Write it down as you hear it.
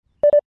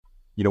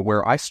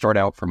where I start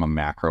out from a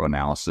macro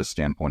analysis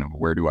standpoint of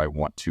where do I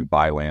want to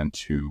buy land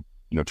to,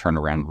 turn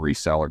around,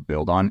 resell, or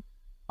build on,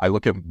 I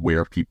look at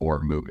where people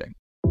are moving.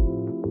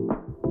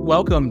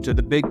 Welcome to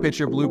the Big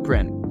Picture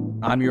Blueprint.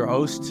 I'm your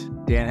host,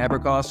 Dan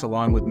Haberkost,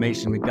 along with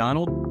Mason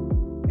McDonald,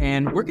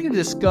 and we're going to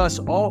discuss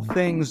all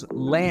things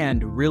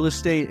land, real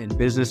estate, and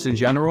business in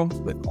general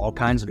with all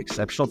kinds of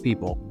exceptional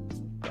people.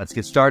 Let's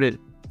get started.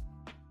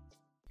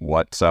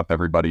 What's up,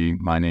 everybody?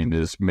 My name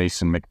is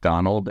Mason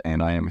McDonald,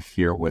 and I am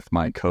here with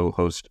my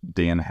co-host,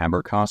 Dan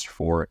Haberkost,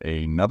 for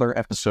another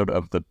episode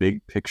of the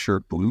Big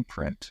Picture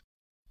Blueprint.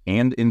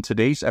 And in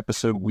today's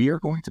episode, we are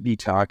going to be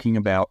talking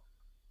about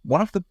one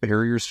of the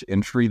barriers to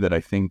entry that I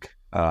think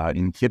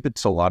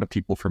inhibits a lot of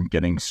people from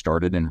getting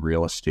started in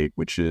real estate,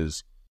 which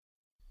is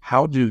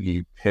how do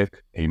you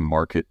pick a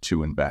market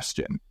to invest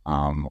in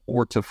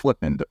or to flip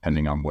in,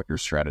 depending on what your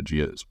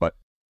strategy is. But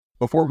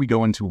before we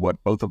go into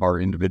what both of our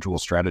individual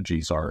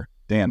strategies are,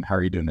 Dan, how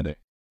are you doing today?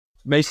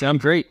 Mason, I'm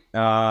great.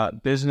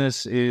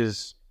 Business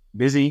is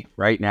busy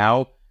right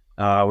now.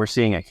 We're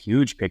seeing a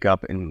huge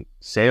pickup in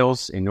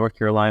sales in North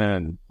Carolina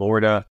and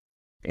Florida.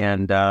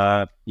 And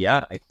I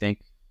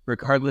think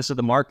regardless of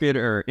the market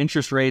or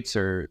interest rates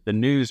or the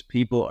news,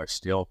 people are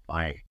still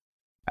buying.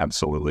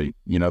 Absolutely.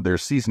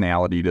 There's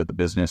seasonality to the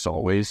business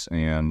always.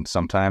 And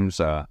sometimes,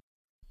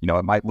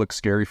 it might look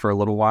scary for a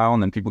little while,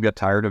 and then people get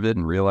tired of it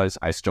and realize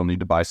I still need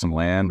to buy some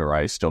land or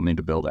I still need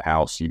to build a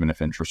house, even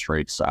if interest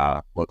rates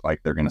look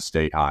like they're going to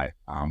stay high,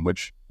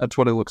 which that's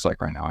what it looks like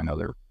right now. I know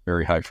they're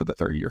very high for the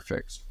 30-year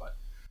fix. But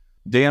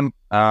Dan,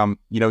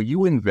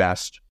 you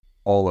invest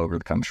all over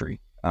the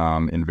country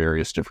in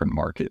various different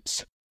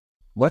markets.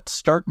 Let's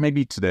start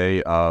maybe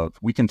today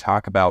we can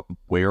talk about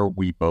where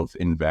we both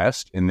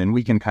invest, and then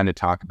we can kind of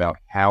talk about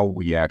how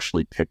we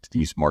actually picked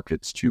these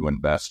markets to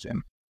invest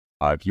in.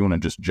 If you want to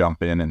just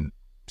jump in and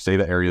say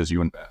the areas you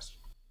invest.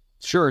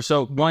 Sure.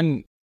 So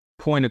one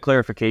point of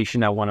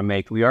clarification I want to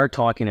make, we are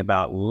talking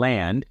about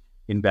land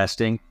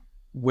investing.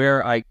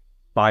 Where I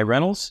buy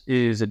rentals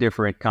is a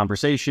different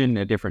conversation,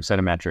 a different set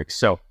of metrics.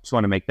 So just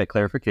want to make that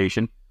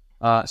clarification.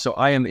 So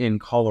I am in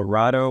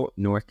Colorado,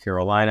 North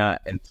Carolina,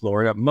 and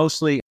Florida,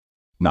 mostly.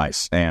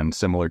 Nice. And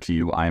similar to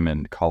you, I'm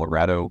in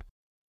Colorado,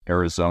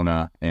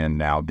 Arizona, and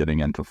now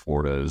getting into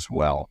Florida as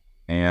well.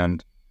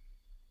 And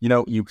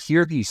you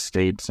hear these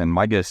states, and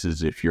my guess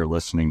is if you're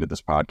listening to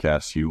this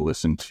podcast, you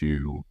listen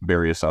to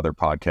various other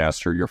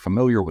podcasts or you're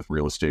familiar with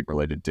real estate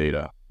related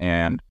data.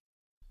 And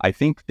I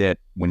think that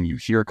when you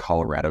hear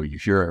Colorado, you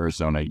hear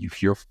Arizona, you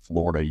hear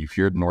Florida, you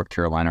hear North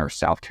Carolina or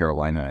South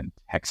Carolina and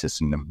Texas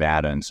and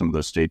Nevada and some of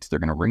those states, they're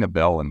going to ring a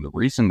bell. And the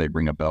reason they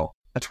ring a bell,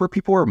 that's where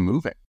people are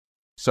moving.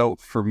 So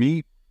for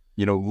me,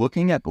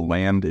 looking at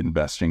land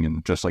investing,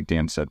 and just like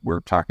Dan said, we're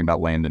talking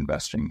about land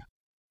investing.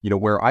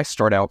 Where I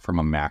start out from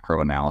a macro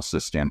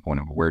analysis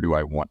standpoint of where do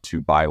I want to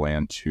buy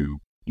land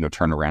to,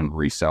 turn around,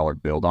 resell, or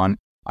build on,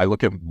 I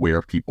look at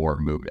where people are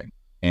moving.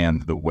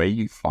 And the way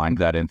you find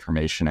that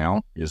information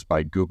out is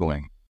by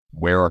Googling,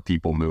 where are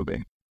people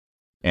moving?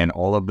 And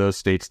all of those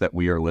states that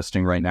we are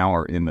listing right now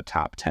are in the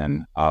top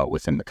 10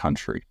 within the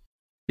country.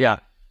 Yeah.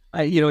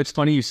 It's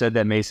funny you said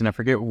that, Mason. I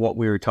forget what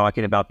we were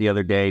talking about the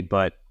other day,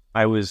 but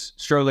I was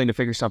struggling to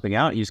figure something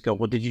out. You just go,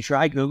 well, did you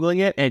try Googling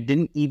it? And it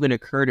didn't even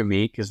occur to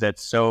me because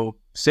that's so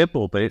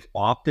simple, but it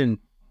often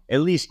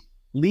at least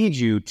leads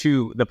you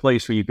to the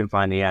place where you can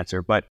find the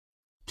answer. But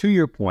to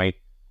your point,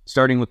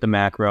 starting with the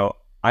macro,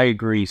 I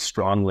agree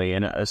strongly.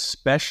 And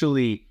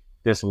especially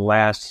this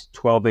last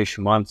 12-ish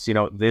months,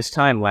 this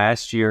time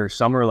last year,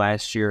 summer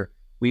last year,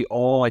 we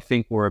all, I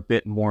think, were a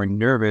bit more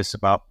nervous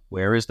about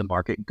where is the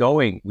market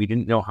going. We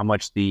didn't know how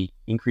much the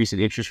increase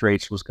in interest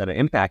rates was going to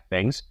impact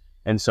things.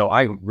 And so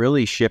I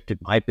really shifted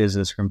my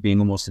business from being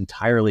almost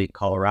entirely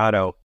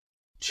Colorado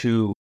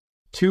to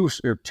two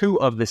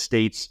of the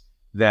states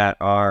that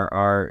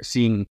are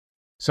seeing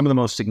some of the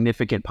most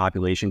significant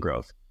population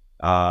growth,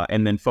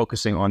 and then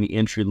focusing on the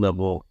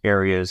entry-level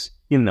areas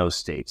in those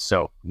states.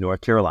 So North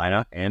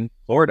Carolina and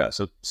Florida.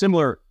 So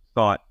similar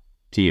thought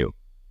to you.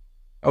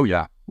 Oh,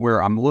 yeah.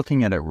 Where I'm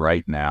looking at it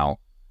right now,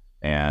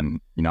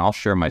 and, I'll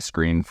share my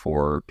screen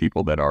for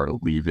people that are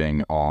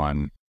leaving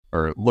on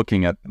or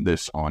looking at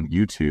this on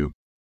YouTube,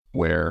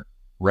 where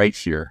right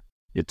here,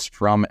 it's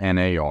from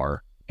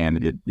NAR,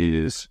 and it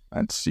is,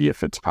 let's see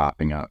if it's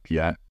popping up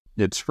yet.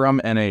 It's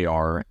from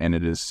NAR, and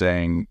it is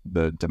saying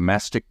the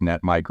domestic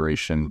net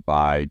migration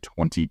by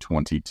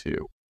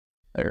 2022.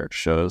 There it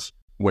shows,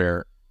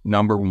 where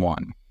number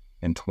one,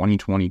 in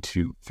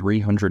 2022,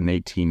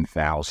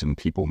 318,000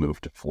 people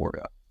moved to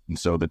Florida. And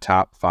so the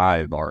top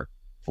five are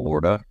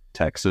Florida,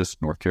 Texas,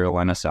 North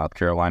Carolina, South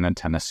Carolina, and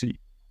Tennessee.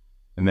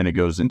 And then it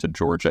goes into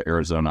Georgia,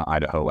 Arizona,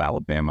 Idaho,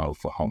 Alabama,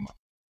 Oklahoma.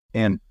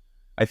 And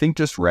I think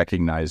just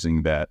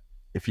recognizing that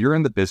if you're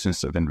in the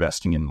business of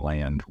investing in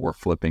land or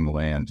flipping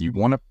land, you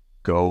want to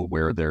go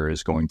where there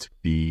is going to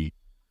be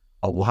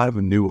a lot of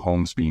new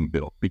homes being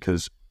built,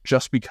 because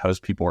just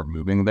because people are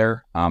moving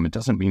there, it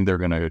doesn't mean they're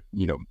going to,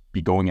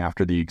 be going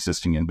after the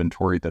existing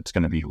inventory that's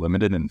going to be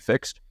limited and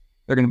fixed.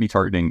 They're going to be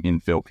targeting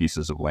infill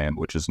pieces of land,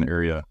 which is an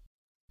area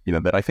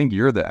that I think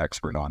you're the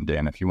expert on,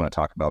 Dan, if you want to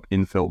talk about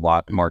infill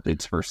lot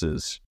markets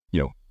versus,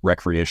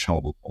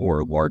 recreational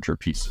or larger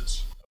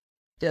pieces.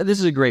 Yeah, this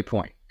is a great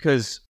point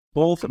because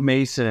both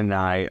Mason and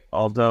I,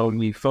 although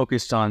we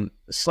focused on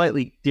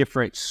slightly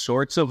different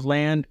sorts of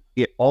land,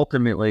 it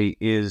ultimately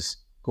is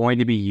going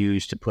to be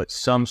used to put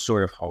some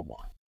sort of home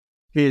on.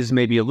 His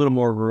may be a little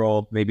more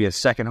rural, maybe a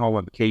second home,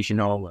 a vacation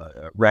home,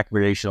 a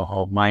recreational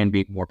home, mine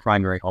being more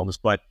primary homes.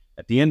 But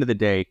at the end of the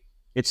day,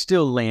 it's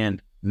still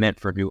land meant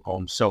for new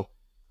homes. So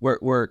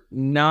we're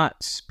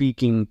not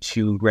speaking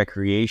to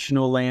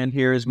recreational land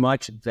here as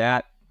much.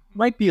 That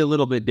might be a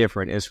little bit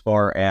different as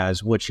far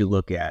as what you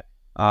look at.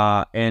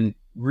 And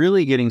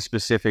really getting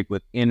specific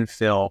with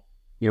infill,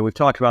 we've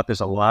talked about this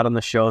a lot on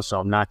the show, so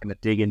I'm not going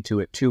to dig into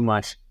it too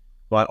much.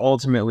 But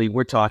ultimately,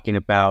 we're talking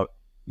about,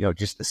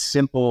 just the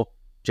simple,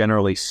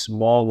 generally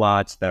small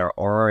lots that are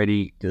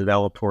already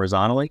developed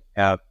horizontally,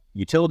 have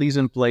utilities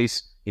in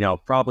place,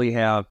 probably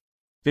have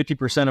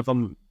 50% of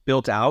them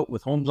built out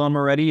with homes on them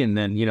already. And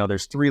then,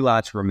 there's 3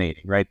 lots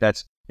remaining, right?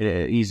 That's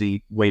an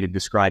easy way to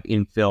describe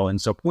infill. And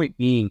so point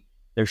being,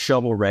 they're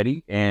shovel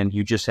ready and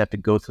you just have to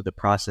go through the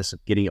process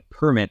of getting a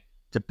permit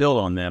to build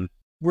on them.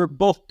 We're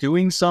both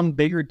doing some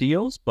bigger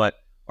deals, but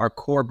our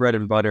core bread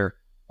and butter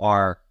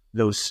are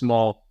those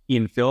small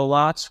infill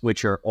lots,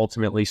 which are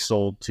ultimately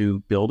sold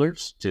to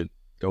builders to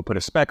go put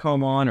a spec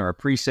home on, or a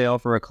pre-sale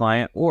for a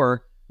client,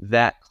 or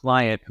that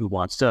client who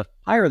wants to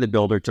hire the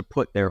builder to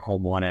put their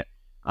home on it.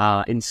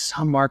 In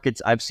some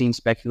markets, I've seen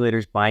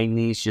speculators buying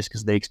these just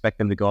because they expect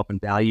them to go up in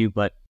value,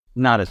 but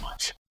not as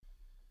much.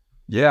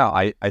 Yeah,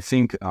 I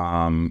think,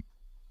 I'll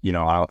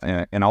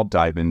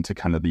dive into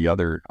kind of the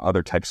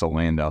other types of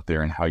land out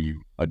there and how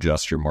you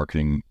adjust your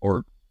marketing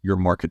or your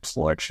market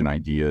selection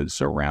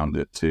ideas around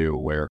it too,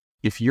 where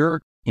if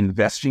you're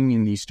investing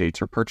in these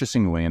states or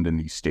purchasing land in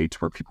these states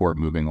where people are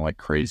moving like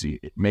crazy,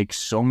 it makes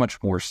so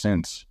much more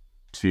sense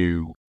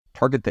to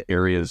target the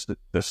areas,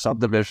 the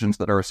subdivisions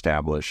that are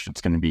established.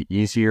 It's going to be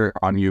easier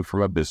on you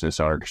from a business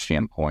owner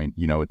standpoint.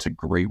 It's a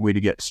great way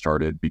to get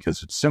started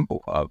because it's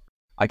simple.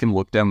 I can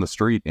look down the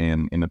street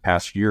and in the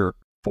past year,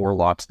 4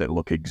 lots that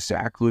look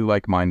exactly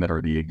like mine that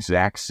are the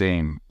exact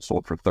same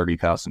sold for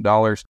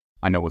 $30,000.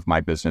 I know with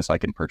my business, I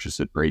can purchase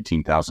it for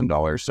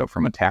 $18,000. So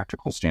from a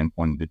tactical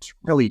standpoint, it's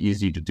really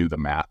easy to do the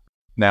math.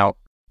 Now,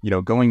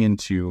 going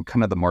into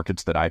kind of the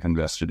markets that I've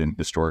invested in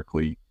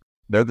historically,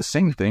 they're the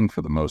same thing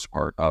for the most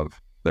part.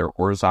 They're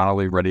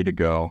horizontally ready to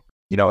go.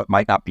 It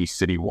might not be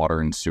city water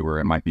and sewer.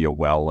 It might be a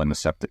well and a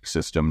septic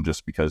system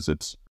just because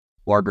it's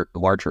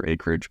larger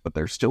acreage, but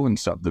they're still in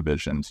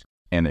subdivisions.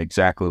 And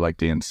exactly like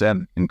Dan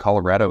said, in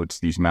Colorado, it's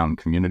these mountain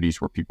communities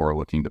where people are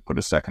looking to put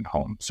a second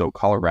home. So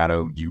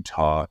Colorado,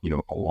 Utah,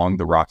 along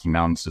the Rocky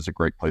Mountains is a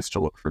great place to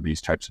look for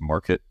these types of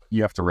market.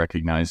 You have to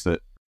recognize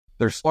that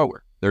they're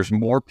slower. There's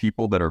more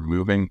people that are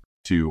moving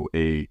to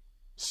a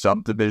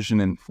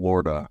subdivision in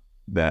Florida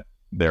that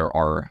there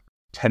are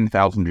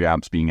 10,000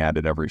 jobs being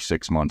added every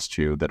 6 months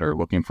to, that are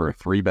looking for a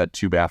 3-bed,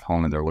 2-bath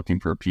home, and they're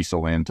looking for a piece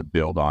of land to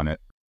build on it.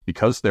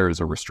 Because there is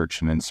a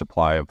restriction in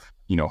supply of,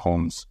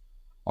 homes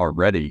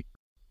already,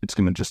 it's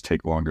going to just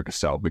take longer to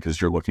sell because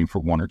you're looking for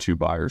 1 or 2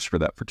 buyers for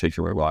that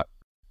particular lot.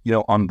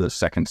 On the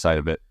second side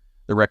of it,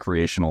 the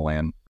recreational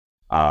land,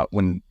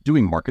 when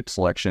doing market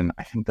selection,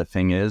 I think the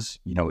thing is,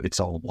 it's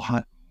a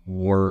lot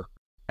more,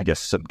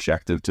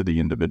 subjective to the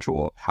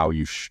individual of how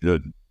you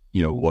should,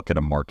 look at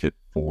a market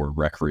for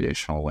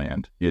recreational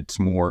land. It's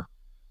more,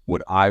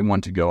 would I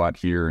want to go out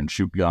here and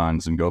shoot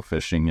guns and go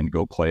fishing and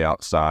go play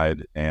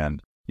outside?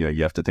 And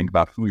you have to think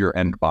about who your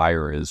end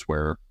buyer is,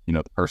 where,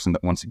 the person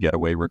that wants a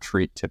getaway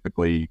retreat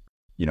typically,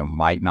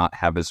 might not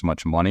have as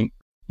much money,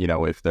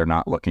 if they're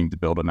not looking to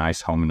build a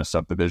nice home in a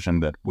subdivision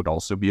that would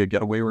also be a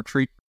getaway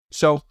retreat.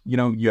 So,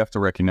 you have to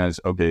recognize,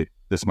 okay,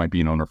 this might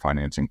be an owner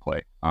financing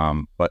play.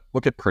 But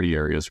look at pretty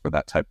areas for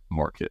that type of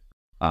market.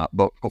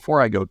 But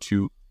before I go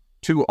too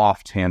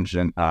off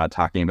tangent,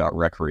 talking about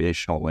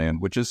recreational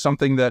land, which is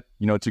something that,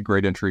 it's a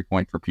great entry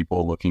point for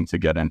people looking to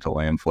get into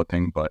land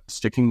flipping, but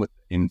sticking with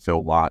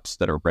infill lots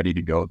that are ready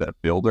to go, that a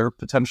builder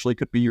potentially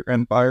could be your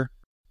end buyer,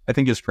 I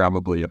think is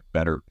probably a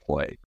better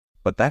play.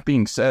 But that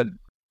being said,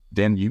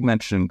 Dan, you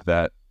mentioned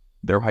that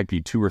there might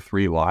be 2 or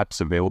 3 lots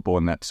available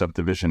in that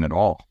subdivision at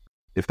all.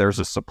 If there's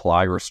a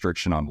supply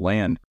restriction on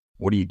land,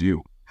 what do you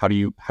do? How do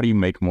you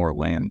make more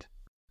land?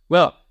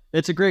 Well,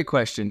 it's a great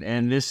question,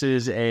 and this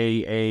is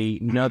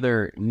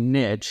another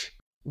niche.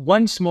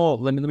 Let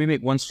me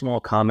make one small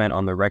comment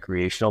on the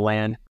recreational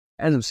land.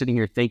 As I'm sitting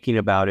here thinking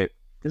about it,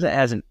 because it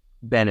hasn't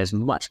been as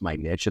much my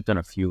niche, I've done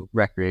a few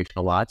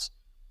recreational lots.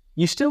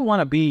 You still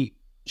want to be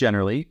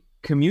generally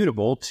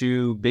commutable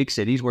to big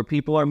cities where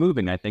people are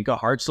moving. I think of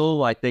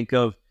Hartselle. I think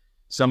of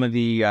some of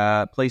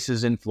the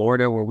places in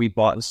Florida where we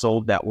bought and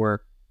sold that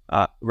were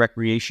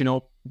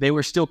recreational. They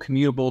were still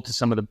commutable to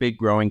some of the big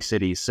growing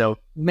cities. So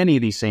many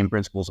of these same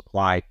principles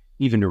apply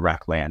even to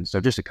rec land. So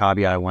just a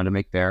caveat I wanted to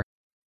make there.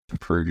 To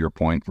prove your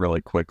point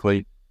really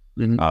quickly,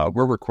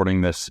 we're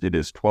recording this. It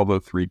is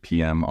 12:03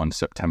 p.m. on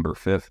September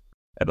 5th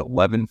at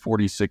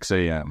 11:46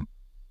 a.m.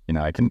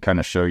 I can kind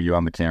of show you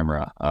on the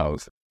camera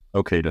of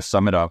okay, to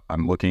sum it up,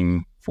 I'm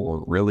looking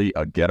for really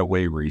a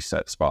getaway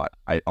reset spot.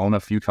 I own a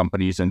few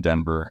companies in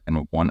Denver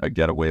and want a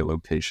getaway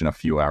location a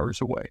few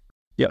hours away.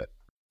 Yeah.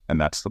 And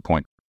that's the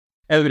point.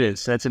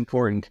 Evidence, that's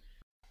important.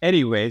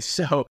 Anyway,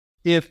 so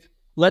if,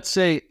 let's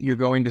say you're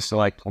going to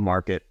select a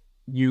market,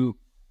 you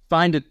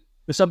find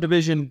a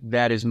subdivision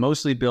that is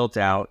mostly built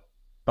out,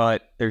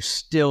 but there's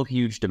still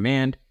huge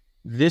demand.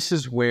 This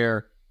is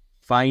where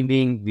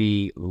finding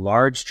the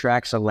large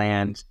tracts of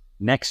land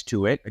next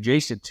to it,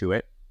 adjacent to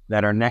it,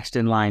 that are next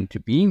in line to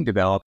being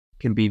developed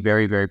can be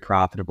very, very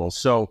profitable.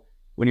 So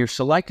when you're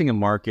selecting a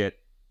market,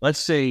 let's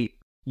say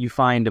you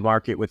find a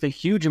market with a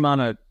huge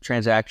amount of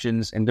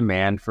transactions and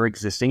demand for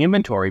existing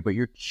inventory, but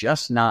you're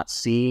just not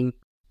seeing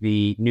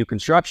the new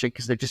construction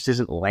because there just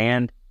isn't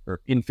land or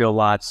infill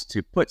lots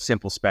to put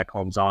simple spec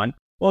homes on.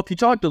 Well, if you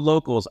talk to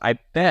locals, I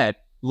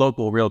bet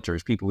local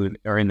realtors, people who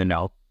are in the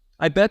know,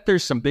 I bet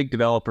there's some big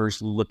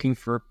developers looking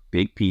for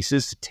big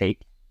pieces to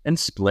take and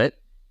split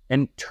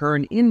and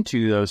turn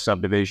into those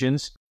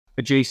subdivisions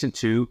adjacent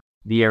to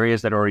the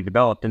areas that are already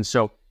developed. And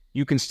so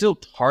you can still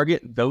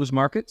target those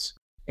markets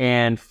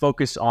and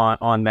focus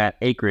on that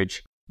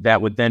acreage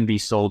that would then be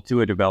sold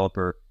to a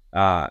developer,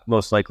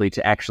 most likely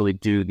to actually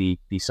do the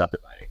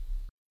subdividing.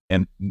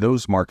 And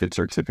those markets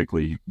are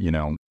typically,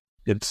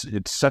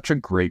 it's such a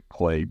great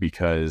play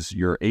because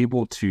you're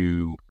able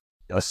to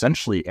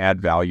essentially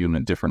add value in a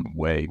different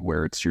way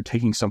where you're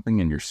taking something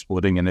and you're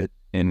splitting it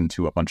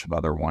into a bunch of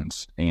other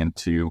ones. And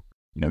to,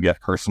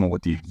 get personal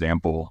with the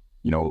example,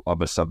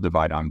 of a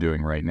subdivide I'm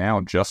doing right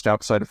now, just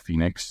outside of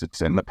Phoenix,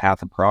 it's in the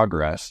path of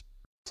progress.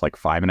 It's like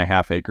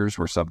 5.5 acres.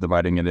 We're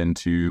subdividing it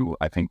into,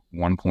 I think,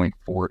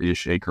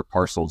 1.4-ish acre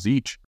parcels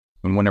each.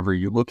 And whenever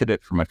you look at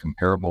it from a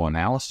comparable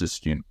analysis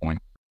standpoint,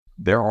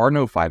 there are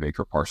no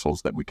 5-acre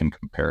parcels that we can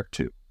compare it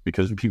to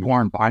because people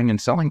aren't buying and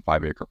selling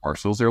 5-acre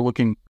parcels. They're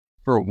looking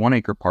for a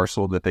 1-acre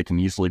parcel that they can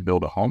easily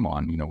build a home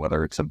on,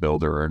 whether it's a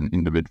builder or an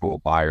individual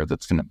buyer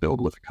that's going to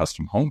build with a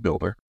custom home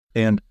builder.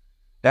 And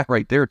that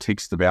right there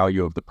takes the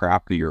value of the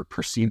property or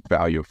perceived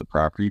value of the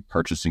property,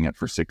 purchasing it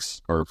for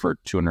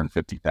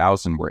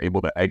 $250,000. We're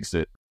able to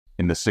exit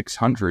in the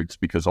 600s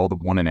because all the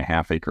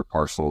 1.5-acre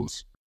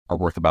parcels are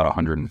worth about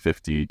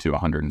 $150,000 to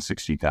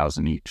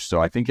 $160,000 each.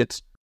 So I think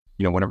it's,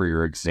 whenever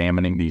you're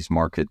examining these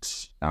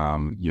markets,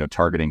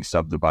 targeting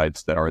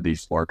subdivides that are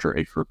these larger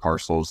acre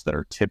parcels that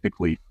are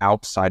typically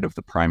outside of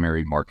the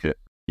primary market,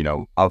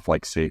 of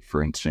like, say,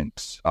 for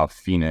instance,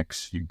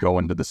 Phoenix, you go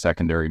into the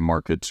secondary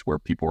markets where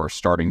people are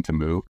starting to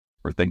move,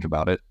 or think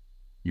about it.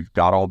 You've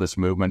got all this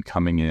movement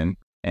coming in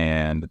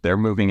and they're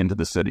moving into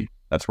the city.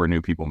 That's where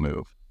new people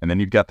move. And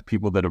then you've got the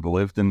people that have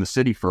lived in the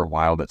city for a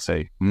while that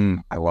say,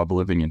 I love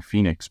living in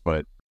Phoenix,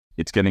 but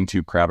it's getting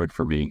too crowded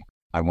for me.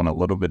 I want a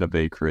little bit of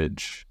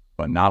acreage,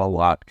 but not a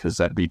lot because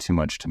that'd be too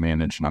much to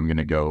manage. And I'm going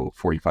to go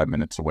 45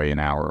 minutes away, an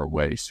hour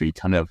away. So you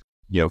kind of,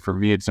 for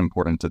me, it's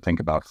important to think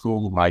about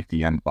who might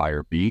the end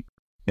buyer be,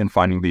 and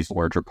finding these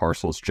larger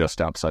parcels just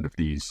outside of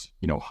these,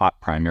 hot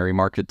primary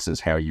markets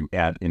is how you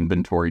add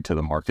inventory to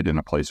the market in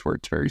a place where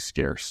it's very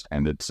scarce.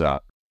 And it's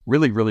a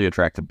really, really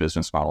attractive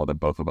business model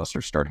that both of us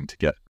are starting to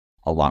get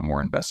a lot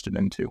more invested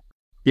into.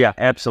 Yeah,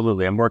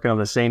 absolutely. I'm working on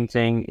the same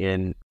thing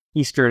in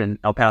eastern and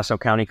El Paso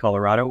County,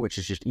 Colorado, which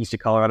is just east of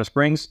Colorado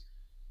Springs.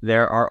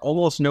 There are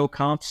almost no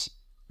comps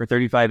for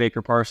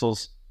 35-acre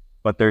parcels,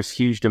 but there's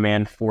huge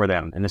demand for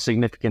them. And the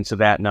significance of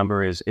that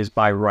number is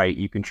by right,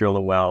 you can drill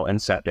a well and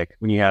septic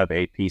when you have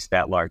a piece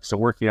that large. So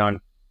working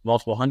on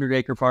multiple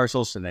 100-acre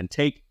parcels and then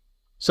take,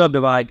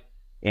 subdivide,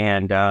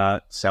 and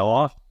sell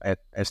off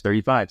as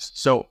 35s.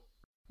 So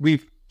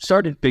we've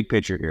started big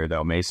picture here,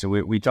 though, Mason.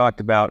 We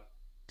talked about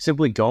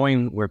simply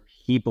going where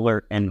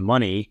people and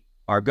money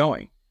are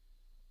going.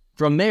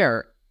 From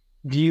there,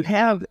 do you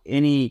have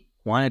any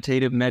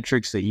quantitative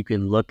metrics that you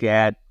can look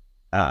at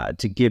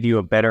to give you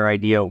a better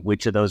idea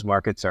which of those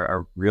markets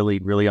are really,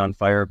 really on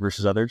fire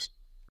versus others?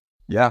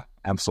 Yeah,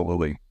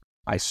 absolutely.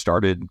 I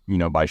started,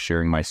 by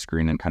sharing my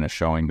screen and kind of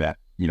showing that,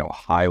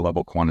 high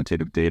level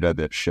quantitative data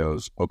that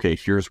shows, okay,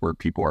 here's where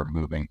people are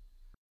moving.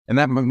 And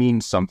that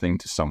means something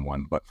to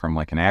someone, but from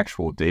like an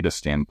actual data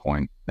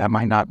standpoint, that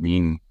might not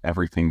mean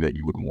everything that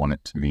you would want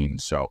it to mean.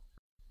 So,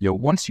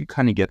 once you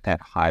kind of get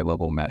that high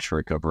level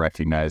metric of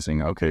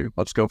recognizing, okay,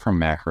 let's go from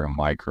macro and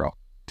micro,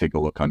 take a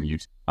look on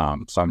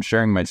YouTube. So I'm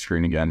sharing my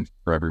screen again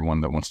for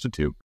everyone that wants to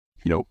too.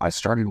 I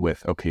started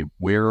with, okay,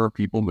 where are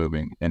people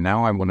moving? And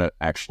now I want to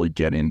actually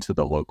get into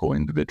the local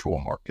individual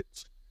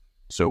markets.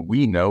 So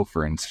we know,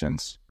 for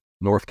instance,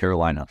 North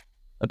Carolina,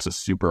 that's a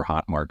super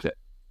hot market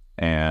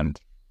and,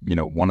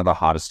 one of the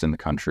hottest in the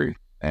country.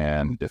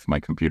 And if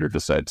my computer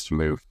decides to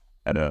move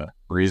at a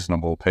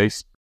reasonable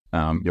pace,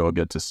 you'll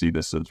get to see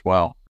this as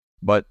well.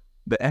 But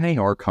the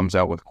NAR comes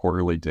out with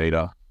quarterly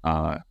data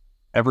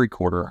every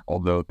quarter,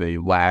 although they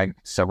lag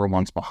several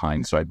months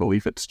behind. So I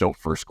believe it's still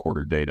first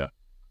quarter data.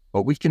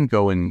 But we can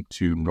go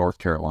into North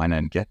Carolina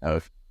and get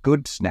a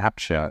good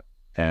snapshot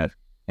at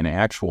an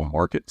actual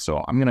market.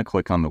 So I'm going to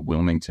click on the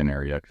Wilmington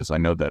area because I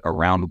know that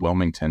around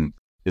Wilmington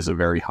is a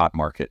very hot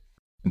market.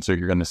 And so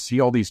you're going to see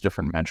all these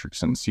different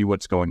metrics and see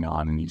what's going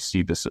on. And you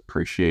see this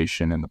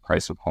appreciation and the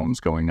price of homes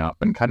going up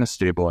and kind of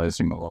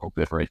stabilizing a little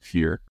bit right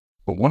here.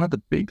 But one of the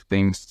big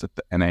things that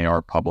the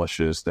NAR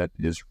publishes that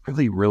is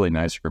really, really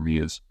nice for me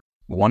is,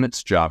 one,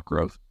 it's job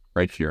growth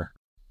right here.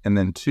 And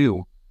then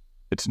two,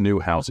 it's new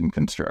housing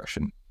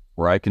construction,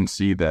 where I can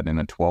see that in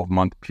a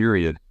 12-month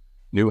period,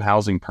 new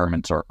housing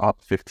permits are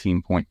up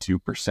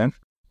 15.2%,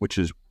 which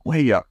is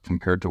way up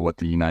compared to what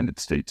the United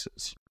States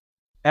is.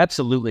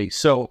 Absolutely.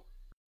 So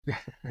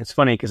it's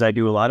funny because I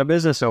do a lot of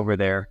business over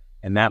there,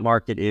 and that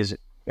market is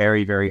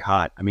very, very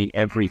hot. I mean,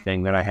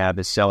 everything that I have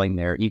is selling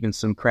there, even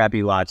some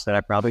crappy lots that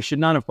I probably should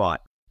not have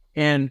bought.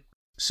 And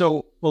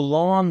so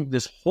along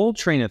this whole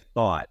train of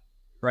thought,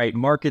 right,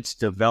 markets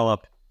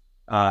develop.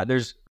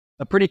 There's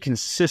a pretty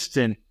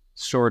consistent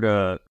sort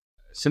of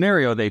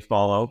scenario they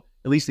follow,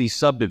 at least these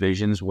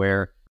subdivisions,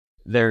 where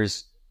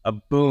there's a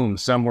boom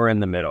somewhere in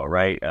the middle,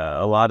 right?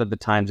 A lot of the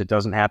times it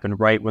doesn't happen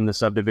right when the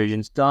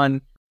subdivision's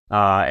done.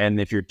 And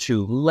if you're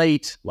too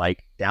late,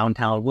 like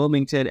downtown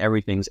Wilmington,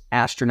 everything's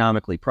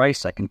astronomically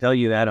priced. I can tell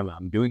you that.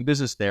 I'm doing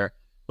business there.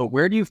 But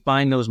where do you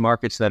find those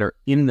markets that are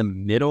in the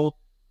middle,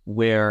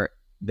 where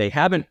they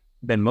haven't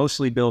been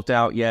mostly built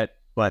out yet,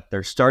 but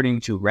they're starting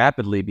to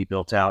rapidly be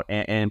built out,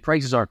 and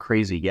prices aren't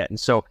crazy yet? And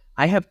so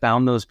I have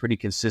found those pretty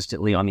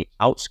consistently on the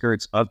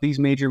outskirts of these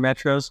major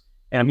metros.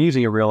 And I'm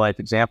using a real life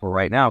example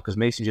right now because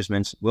Mason just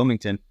mentioned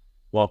Wilmington.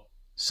 Well,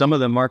 some of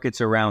the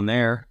markets around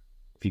there,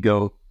 if you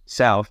go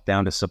south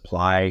down to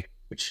Supply,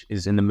 which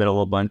is in the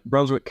middle of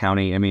Brunswick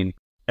County. I mean,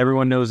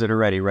 everyone knows it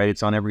already, right?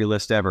 It's on every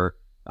list ever.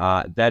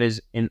 That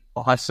is an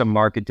awesome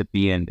market to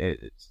be in.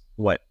 It's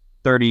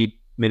 30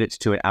 minutes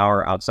to an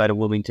hour outside of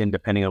Wilmington,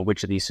 depending on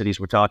which of these cities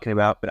we're talking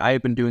about. But I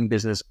have been doing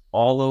business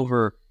all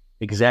over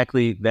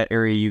exactly that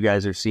area you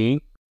guys are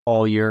seeing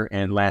all year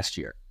and last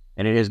year.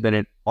 And it has been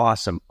an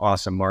awesome,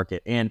 awesome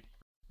market. And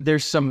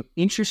there's some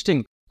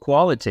interesting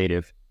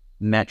qualitative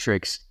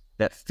metrics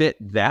that fit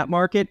that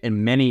market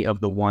and many of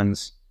the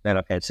ones that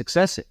I've had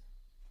success in.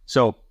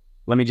 So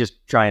let me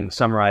just try and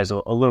summarize a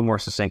little more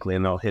succinctly,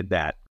 and I'll hit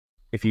that.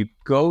 If you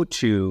go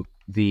to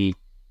the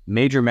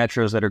major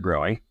metros that are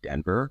growing,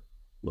 Denver,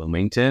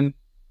 Wilmington,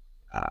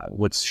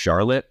 what's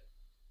Charlotte,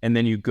 and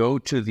then you go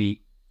to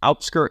the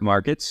outskirt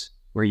markets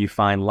where you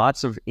find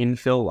lots of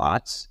infill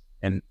lots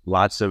and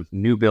lots of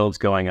new builds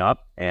going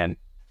up and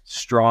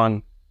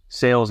strong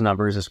sales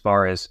numbers as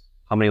far as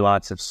how many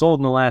lots have sold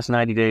in the last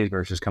 90 days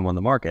versus come on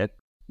the market,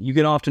 you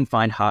can often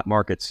find hot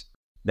markets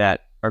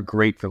that are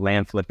great for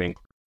land flipping.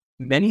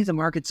 Many of the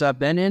markets I've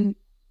been in,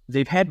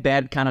 they've had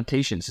bad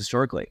connotations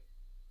historically,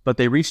 but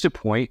they reached a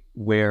point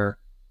where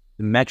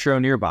the metro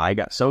nearby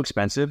got so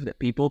expensive that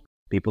people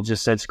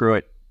just said, screw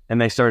it,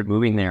 and they started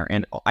moving there.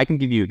 And I can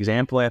give you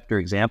example after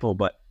example,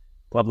 but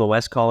Pueblo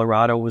West,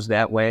 Colorado was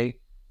that way.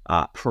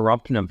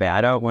 Pahrump,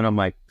 Nevada, one of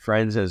my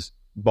friends has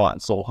bought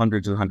and sold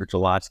hundreds and hundreds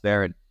of lots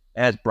there, and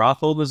as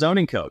brothel in the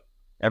zoning code.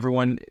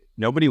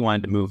 Nobody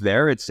wanted to move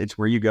there. It's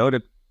where you go to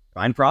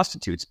find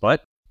prostitutes.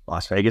 But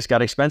Las Vegas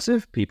got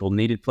expensive. People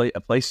needed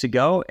a place to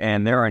go,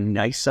 and there are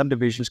nice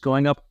subdivisions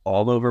going up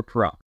all over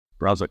Pahrump.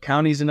 Brunswick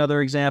County is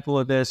another example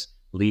of this.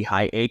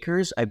 Lehigh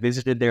Acres, I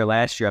visited there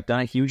last year. I've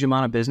done a huge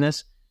amount of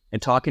business, and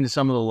talking to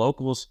some of the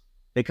locals,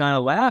 they kind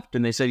of laughed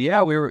and they said,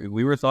 yeah,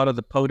 we were thought of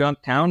the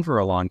podunk town for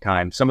a long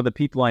time. Some of the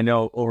people I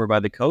know over by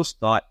the coast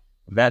thought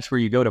that's where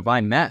you go to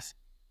buy meth.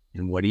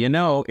 And what do you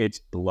know? It's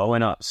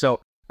blowing up.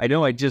 So I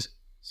know I just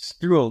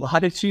threw a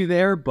lot at you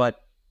there,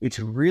 but it's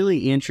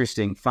really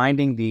interesting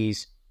finding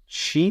these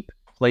cheap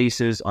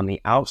places on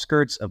the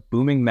outskirts of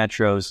booming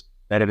metros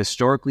that have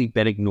historically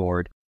been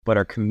ignored but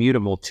are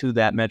commutable to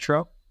that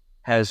metro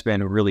has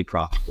been really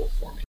profitable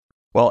for me.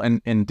 Well,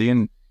 and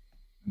Dan,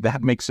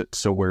 that makes it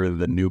so where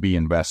the newbie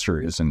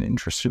investor isn't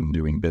interested in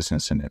doing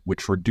business in it,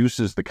 which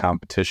reduces the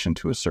competition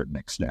to a certain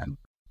extent.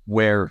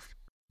 Where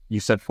you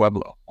said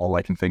Pueblo, all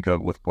I can think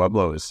of with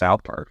Pueblo is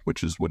South Park,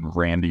 which is when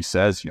Randy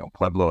says,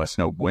 Pueblo es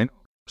no bueno,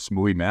 es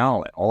muy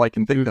mal. All I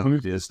can think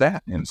of is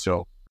that. And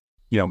so,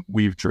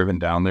 we've driven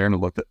down there and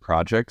looked at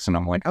projects, and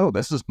I'm like, oh,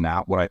 this is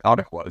not what I thought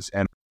it was.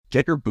 And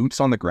get your boots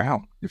on the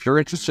ground. If you're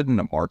interested in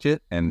a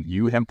market and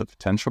you have the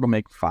potential to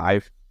make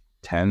 5,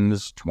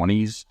 10s,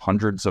 20s,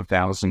 hundreds of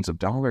thousands of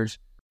dollars,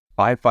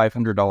 buy a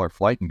 $500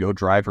 flight and go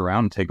drive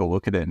around and take a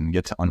look at it and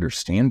get to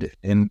understand it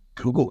and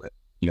Google it.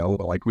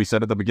 Like we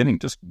said at the beginning,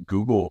 just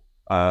Google,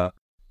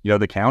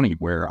 the county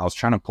where I was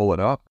trying to pull it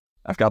up.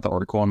 I've got the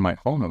article on my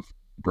phone of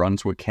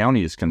Brunswick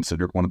County is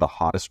considered one of the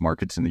hottest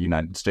markets in the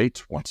United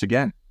States once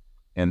again.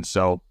 And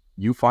so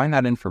you find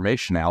that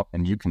information out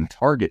and you can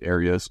target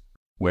areas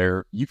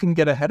where you can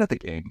get ahead of the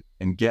game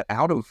and get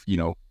out of,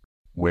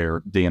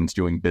 where Dan's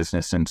doing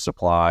business and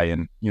Supply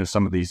and,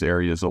 some of these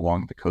areas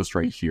along the coast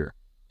right here,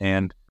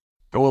 and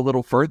go a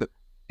little further.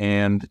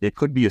 And it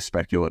could be a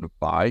speculative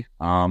buy,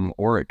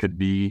 or it could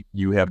be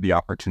you have the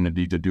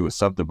opportunity to do a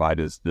subdivide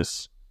as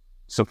this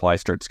supply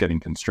starts getting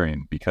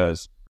constrained.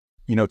 Because,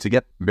 to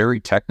get very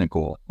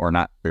technical, or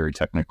not very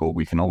technical,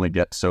 we can only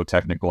get so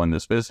technical in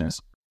this business.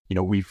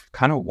 we've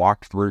kind of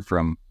walked through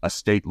from a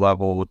state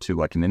level to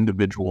like an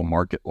individual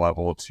market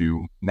level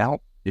to now,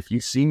 if you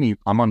see me,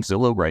 I'm on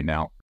Zillow right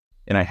now,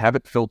 and I have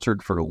it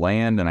filtered for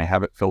land and I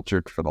have it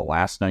filtered for the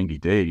last 90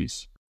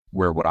 days,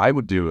 where what I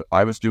would do if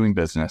I was doing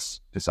business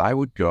is I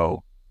would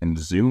go and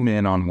zoom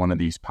in on one of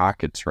these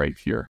pockets right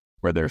here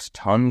where there's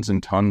tons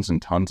and tons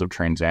and tons of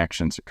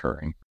transactions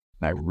occurring.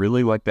 And I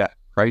really like that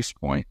price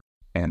point.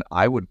 And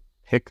I would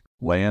pick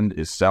land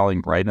is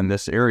selling right in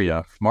this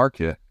area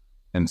market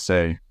and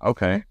say,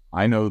 okay,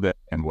 I know that.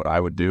 And what I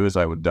would do is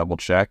I would double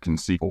check and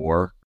see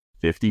for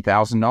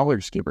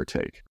 $50,000, give or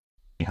take,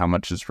 how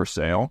much is for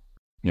sale,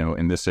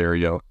 in this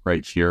area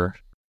right here.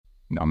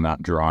 I'm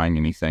not drawing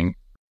anything.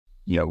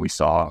 We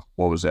saw,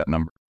 what was that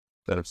number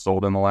that have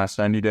sold in the last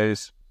 90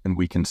 days? And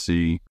we can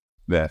see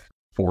that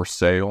for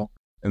sale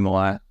in the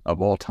last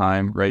of all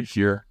time right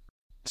here,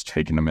 it's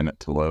taking a minute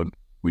to load.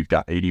 We've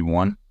got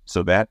 81.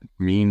 So that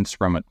means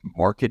from a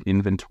market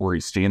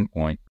inventory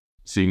standpoint,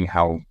 seeing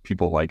how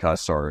people like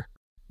us are,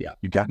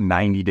 you've got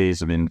 90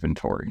 days of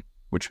inventory,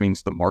 which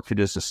means the market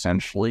is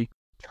essentially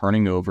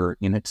turning over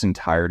in its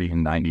entirety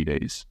in 90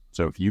 days.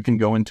 So if you can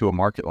go into a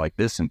market like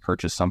this and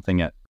purchase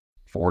something at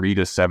 40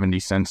 to 70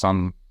 cents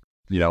on,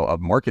 of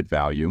market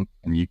value,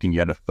 and you can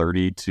get a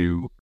 30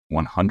 to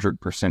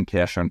 100%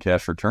 cash on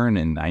cash return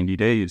in 90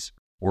 days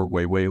or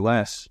way, way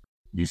less,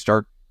 you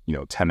start,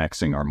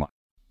 10xing our money.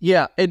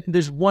 Yeah, and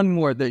there's one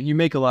more that you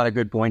make a lot of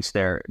good points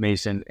there,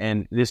 Mason,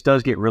 and this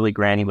does get really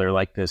granular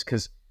like this,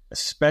 because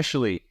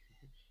especially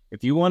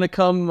if you want to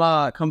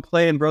come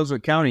play in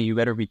Brunswick County, you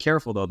better be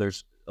careful, though.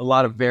 There's a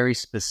lot of very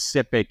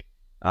specific,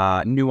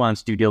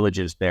 nuanced due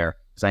diligence there,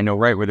 because I know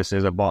right where this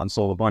is. I bought and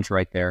sold a bunch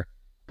right there.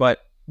 But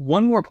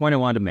one more point I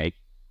wanted to make,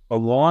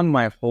 along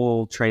my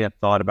whole train of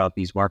thought about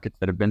these markets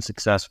that have been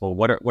successful,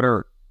 what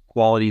are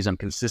qualities I'm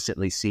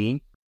consistently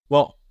seeing?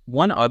 Well,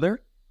 one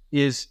other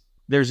is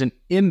there's an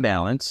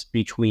imbalance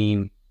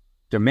between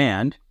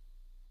demand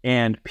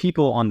and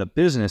people on the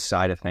business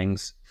side of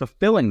things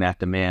fulfilling that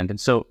demand. And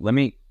so let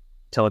me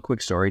tell a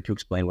quick story to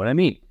explain what I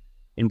mean.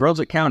 In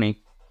Brunswick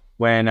County,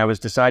 when I was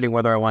deciding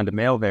whether I wanted to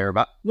mail there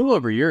about a little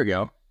over a year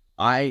ago,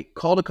 I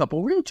called a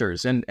couple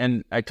realtors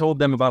and I told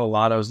them about a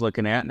lot I was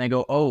looking at, and they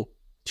go, oh,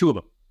 two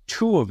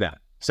of them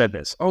said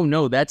this. Oh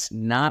no, that's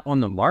not on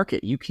the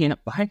market. You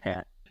can't buy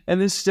that. And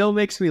this still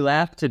makes me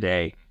laugh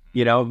today,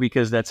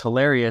 because that's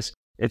hilarious.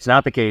 It's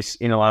not the case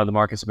in a lot of the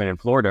markets I've been in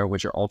Florida,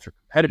 which are ultra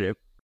competitive.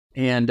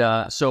 And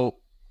so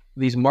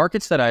these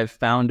markets that I've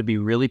found to be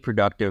really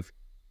productive,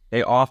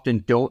 they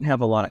often don't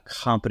have a lot of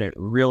competent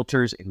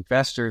realtors,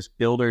 investors,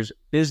 builders,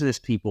 business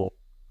people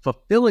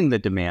fulfilling the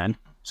demand.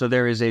 So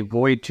there is a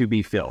void to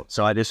be filled.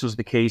 So this was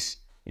the case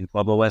in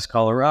Pueblo West,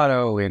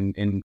 Colorado,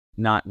 in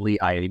not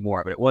Lehigh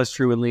anymore, but it was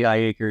true in Lehigh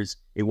Acres.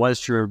 It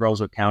was true in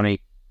Brunswick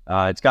County.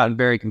 It's gotten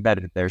very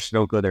competitive there, so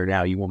don't go there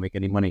now. You won't make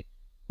any money.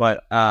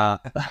 But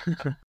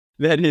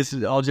that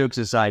is, all jokes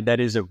aside,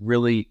 that is a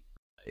really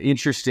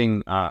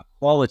interesting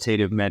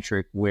qualitative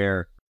metric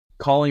where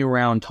calling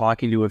around,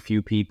 talking to a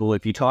few people,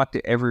 if you talk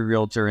to every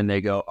realtor and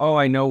they go, oh,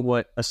 I know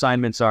what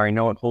assignments are, I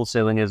know what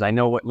wholesaling is, I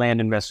know what land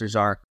investors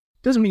are,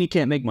 doesn't mean you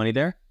can't make money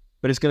there,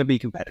 but it's going to be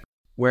competitive.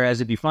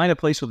 Whereas if you find a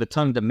place with a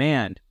ton of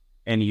demand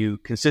and you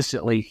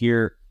consistently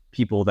hear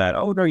people that,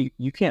 oh, no,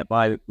 you can't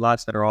buy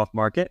lots that are off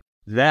market,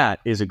 that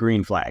is a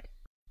green flag.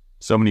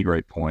 So many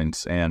great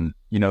points. And,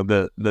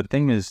 the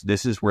thing is,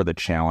 this is where the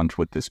challenge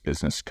with this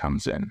business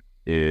comes in,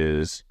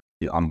 is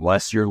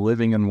unless you're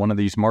living in one of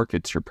these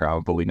markets, you're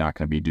probably not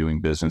going to be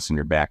doing business in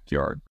your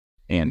backyard.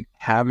 And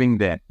having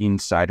that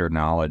insider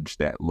knowledge,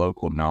 that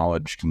local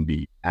knowledge, can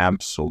be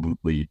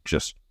absolutely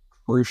just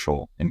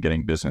crucial in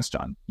getting business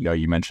done.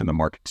 You mentioned the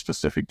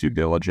market-specific due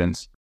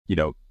diligence.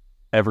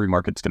 Every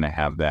market's going to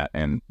have that.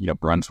 And,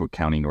 Brunswick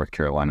County, North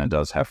Carolina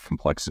does have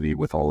complexity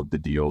with all of the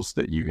deals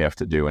that you have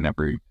to do in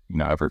every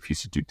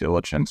piece of due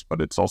diligence.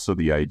 But it's also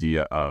the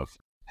idea of,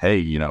 hey,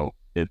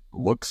 it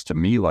looks to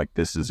me like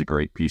this is a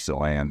great piece of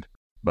land,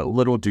 but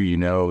little do you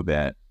know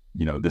that,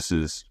 this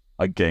is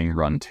a gang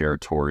run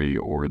territory,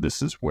 or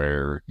this is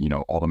where,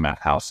 all the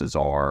meth houses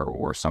are,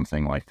 or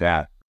something like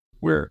that,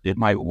 where it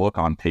might look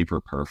on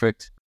paper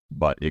perfect,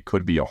 but it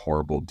could be a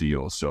horrible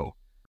deal. So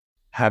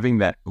having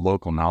that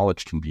local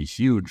knowledge can be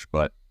huge,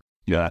 but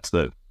that's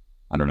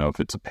I don't know if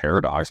it's a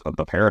paradox, but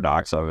the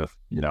paradox of,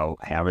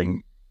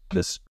 having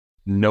this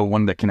no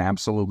one that can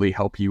absolutely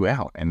help you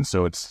out. And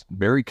so it's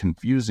very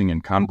confusing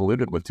and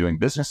convoluted with doing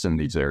business in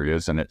these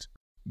areas, and it's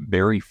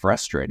very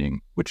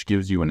frustrating, which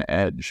gives you an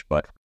edge.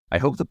 But I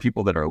hope the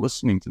people that are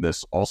listening to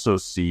this also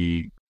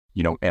see,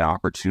 an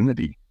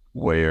opportunity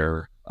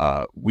where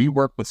we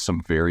work with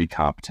some very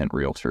competent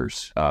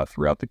realtors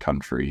throughout the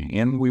country,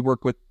 and we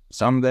work with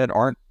some that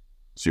aren't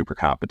super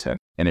competent.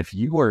 And if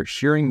you are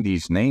sharing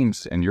these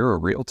names and you're a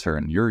realtor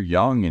and you're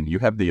young and you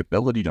have the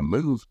ability to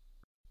move,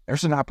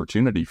 there's an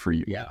opportunity for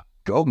you. Yeah.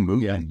 Go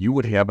move, and you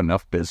would have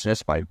enough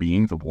business by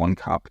being the one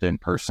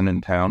competent person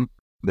in town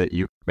that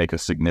you make a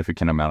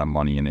significant amount of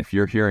money. And if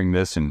you're hearing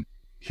this and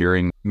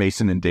hearing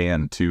Mason and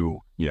Dan, two,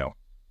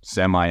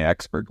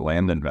 semi-expert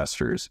land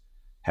investors,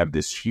 have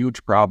this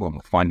huge problem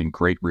with finding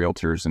great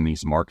realtors in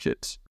these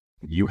markets,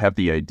 you have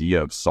the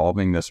idea of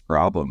solving this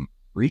problem,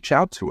 reach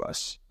out to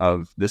us.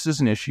 This is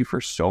an issue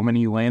for so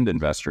many land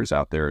investors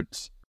out there.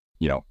 It's,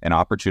 an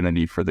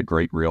opportunity for the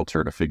great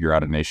realtor to figure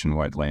out a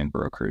nationwide land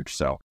brokerage.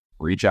 So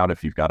reach out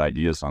if you've got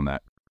ideas on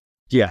that.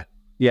 Yeah.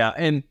 Yeah.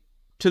 And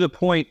to the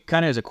point,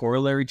 kind of as a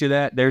corollary to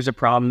that, there's a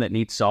problem that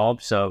needs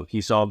solved. So if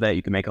you solve that,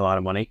 you can make a lot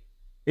of money.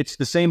 It's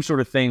the same sort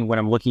of thing when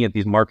I'm looking at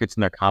these markets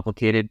and they're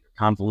complicated,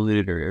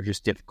 convoluted, or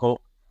just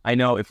difficult. I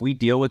know if we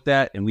deal with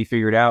that and we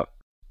figure it out,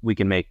 we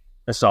can make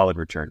a solid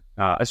return,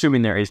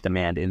 assuming there is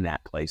demand in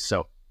that place.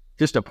 So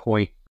just a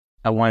point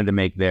I wanted to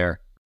make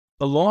there.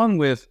 Along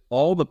with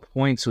all the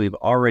points we've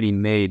already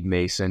made,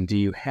 Mason, do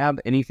you have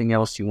anything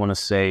else you want to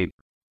say?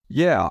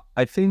 Yeah,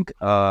 I think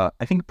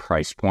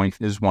price point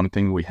is one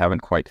thing we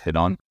haven't quite hit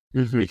on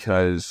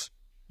because,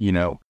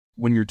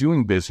 when you're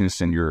doing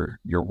business and you're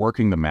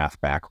working the math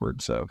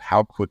backwards of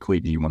how quickly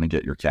do you want to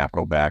get your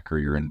capital back or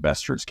your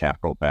investors'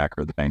 capital back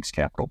or the bank's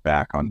capital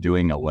back on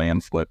doing a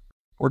land flip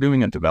or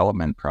doing a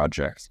development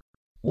project,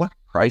 what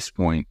price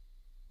point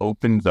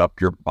opens up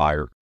your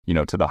buyer,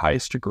 to the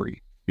highest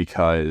degree?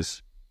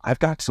 Because I've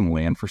got some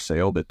land for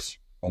sale that's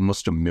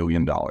almost $1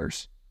 million.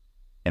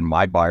 And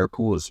my buyer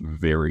pool is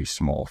very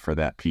small for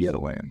that piece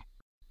of land.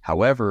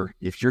 However,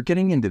 if you're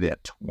getting into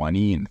that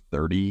 $20,000 and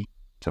 $30,000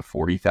 to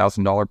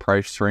 $40,000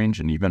 price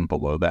range, and even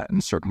below that in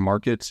certain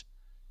markets,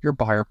 your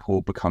buyer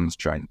pool becomes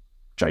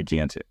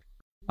gigantic.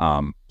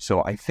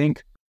 So I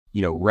think,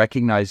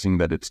 recognizing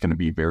that it's going to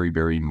be very,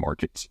 very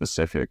market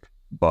specific,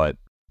 but,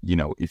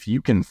 if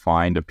you can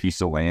find a piece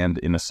of land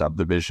in a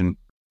subdivision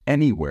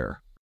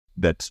anywhere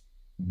that's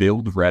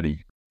build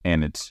ready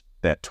and it's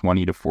that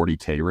 20 to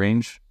 40K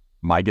range,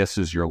 my guess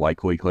is your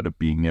likelihood of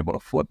being able to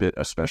flip it,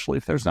 especially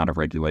if there's not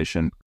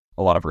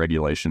a lot of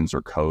regulations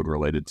or code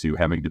related to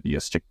having to be a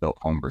stick-built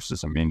home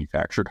versus a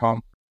manufactured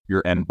home,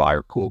 your end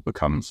buyer pool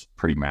becomes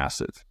pretty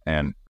massive.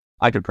 And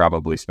I could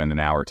probably spend an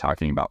hour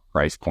talking about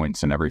price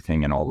points and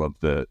everything and all of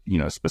the,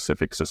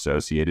 specifics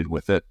associated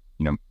with it.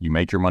 You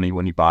make your money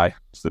when you buy.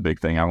 It's the big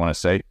thing I want to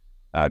say,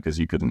 because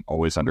you couldn't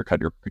always undercut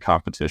your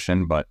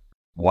competition, but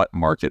what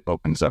market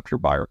opens up your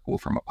buyer pool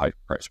from a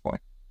price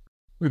point?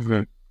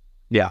 Mm-hmm.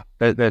 Yeah,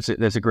 that's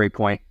a great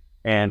point.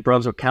 And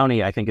Brunswick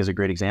County, I think, is a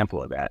great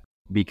example of that,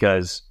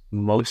 because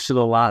most of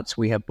the lots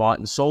we have bought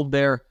and sold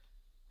there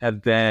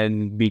have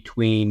been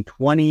between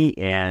 20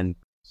 and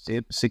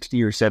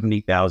 60 or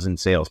 70,000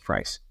 sales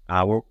price.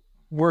 We're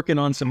working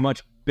on some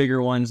much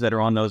bigger ones that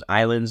are on those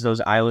islands.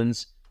 Those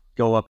islands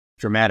go up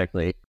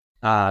dramatically.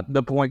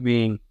 The point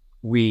being,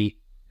 we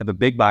have a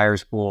big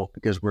buyer's pool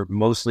because we're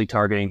mostly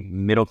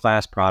targeting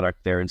middle-class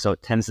product there, and so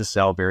it tends to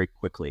sell very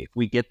quickly. If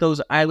we get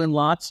those island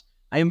lots,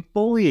 I am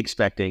fully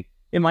expecting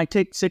it might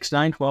take 6,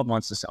 9, 12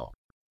 months to sell.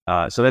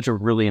 So that's a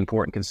really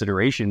important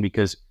consideration,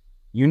 because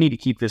you need to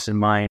keep this in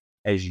mind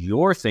as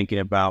you're thinking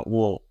about,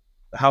 well,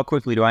 how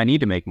quickly do I need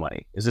to make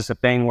money? Is this a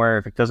thing where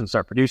if it doesn't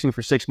start producing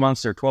for 6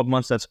 months or 12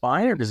 months, that's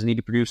fine? Or does it need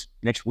to produce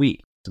next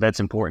week? So that's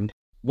important.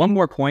 One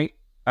more point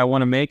I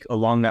want to make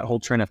along that whole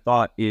train of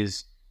thought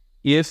is,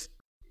 if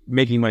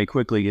making money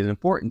quickly is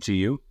important to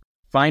you,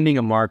 finding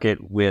a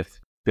market with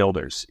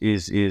builders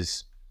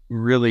is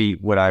really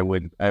what I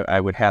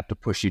would have to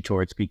push you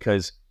towards,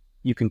 because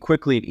you can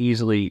quickly and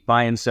easily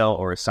buy and sell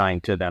or assign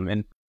to them.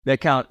 And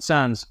that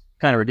sounds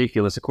kind of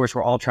ridiculous. Of course,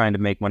 we're all trying to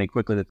make money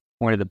quickly at the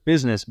point of the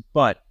business,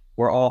 but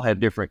we all have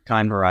different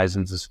time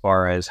horizons as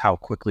far as how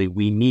quickly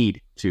we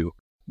need to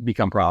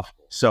become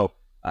profitable. So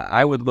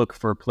I would look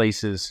for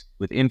places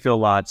with infill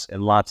lots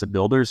and lots of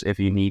builders if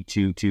you need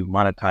to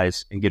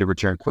monetize and get a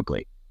return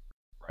quickly.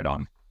 Right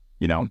on.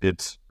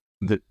 It's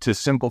to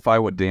simplify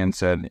what Dan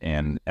said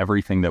and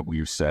everything that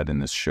we've said in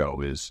this show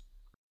is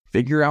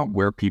figure out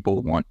where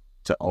people want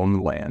to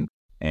own land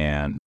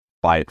and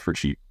buy it for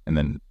cheap and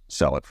then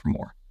sell it for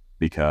more.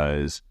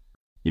 Because,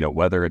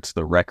 whether it's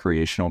the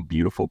recreational,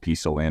 beautiful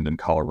piece of land in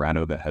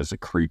Colorado that has a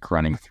creek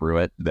running through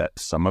it, that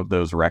some of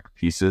those rec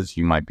pieces,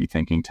 you might be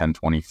thinking 10,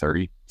 20,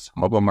 30.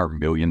 Some of them are $1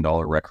 million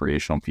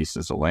recreational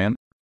pieces of land,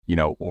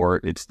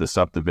 or it's the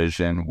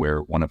subdivision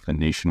where one of the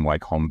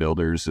nationwide home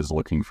builders is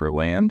looking for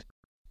land.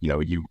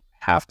 You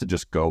have to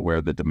just go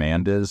where the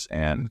demand is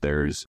and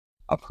there's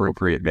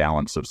appropriate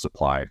balance of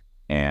supply.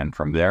 And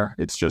from there,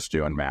 it's just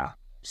doing math.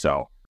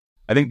 So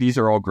I think these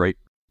are all great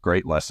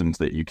lessons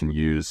that you can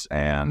use.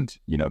 And,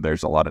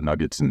 there's a lot of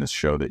nuggets in this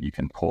show that you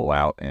can pull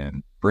out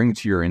and bring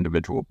to your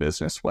individual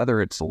business,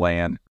 whether it's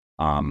land,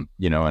 and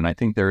I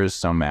think there is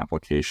some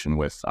application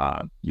with,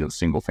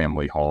 single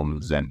family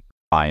homes and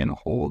buy and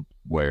hold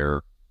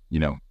where,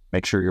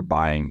 make sure you're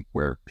buying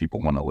where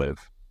people want to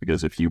live.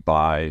 Because if you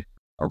buy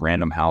a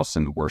random house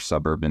in the worst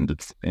suburb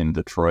in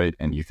Detroit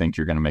and you think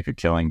you're going to make a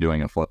killing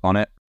doing a flip on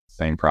it,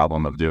 same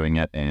problem of doing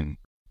it in,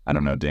 I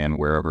don't know, Dan,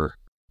 wherever,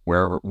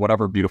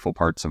 whatever beautiful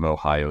parts of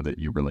Ohio that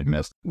you really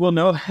missed. Well,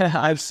 no,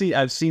 I've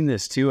seen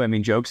this too. I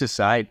mean, jokes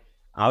aside,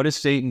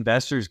 out-of-state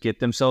investors get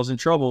themselves in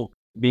trouble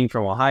being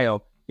from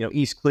Ohio.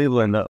 East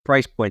Cleveland, the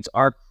price points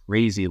are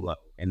crazy low,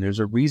 and there's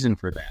a reason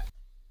for that.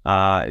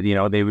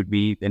 they would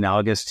be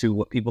analogous to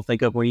what people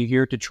think of when you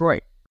hear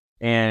Detroit.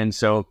 And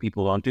so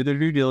people don't do their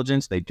due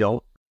diligence. They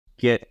don't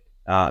get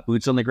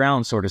boots on the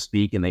ground, so to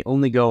speak, and they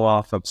only go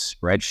off of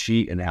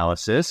spreadsheet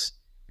analysis.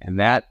 And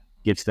that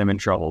gets them in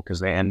trouble because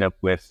they end up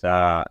with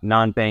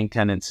non-paying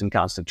tenants and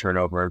constant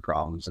turnover and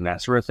problems and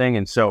that sort of thing.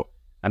 And so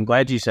I'm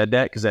glad you said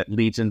that, because that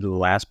leads into the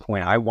last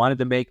point I wanted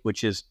to make,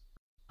 which is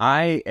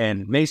I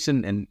and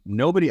Mason and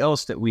nobody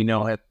else that we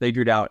know have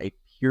figured out a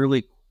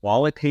purely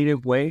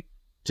qualitative way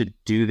to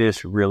do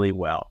this really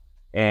well.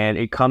 And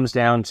it comes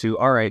down to,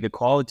 all right, the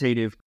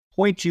qualitative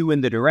points you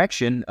in the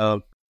direction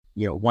of,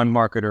 one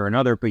market or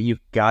another, but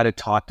you've got to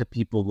talk to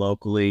people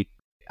locally,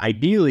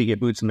 ideally get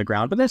boots on the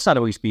ground, but that's not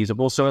always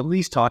feasible. So at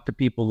least talk to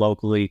people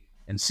locally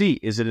and see,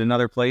 is it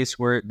another place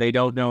where they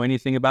don't know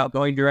anything about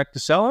going direct to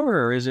seller,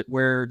 or is it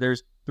where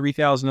there's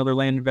 3,000 other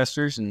land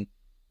investors and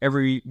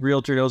every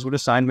realtor knows what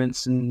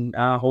assignments and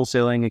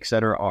wholesaling, et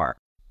cetera, are,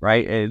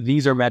 right?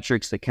 These are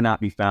metrics that cannot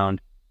be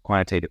found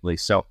quantitatively.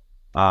 So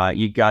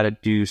you got to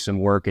do some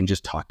work and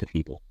just talk to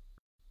people.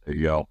 There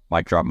you go.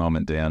 Mic drop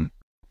moment, Dan.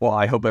 Well,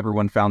 I hope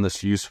everyone found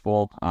this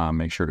useful.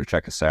 Make sure to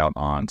check us out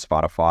on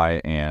Spotify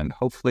and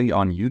hopefully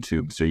on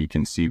YouTube so you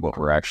can see what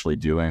we're actually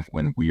doing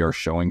when we are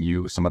showing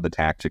you some of the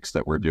tactics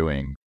that we're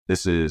doing.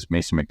 This is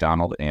Mason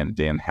McDonald and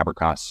Dan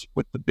Haberkas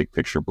with the Big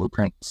Picture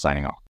Blueprint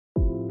signing off.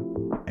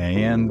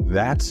 And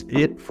that's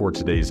it for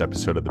today's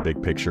episode of the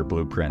Big Picture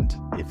Blueprint.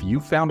 If you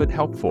found it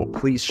helpful,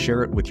 please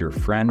share it with your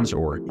friends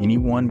or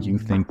anyone you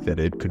think that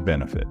it could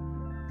benefit.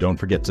 Don't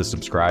forget to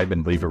subscribe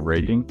and leave a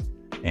rating,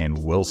 and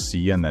we'll see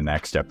you in the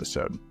next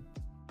episode.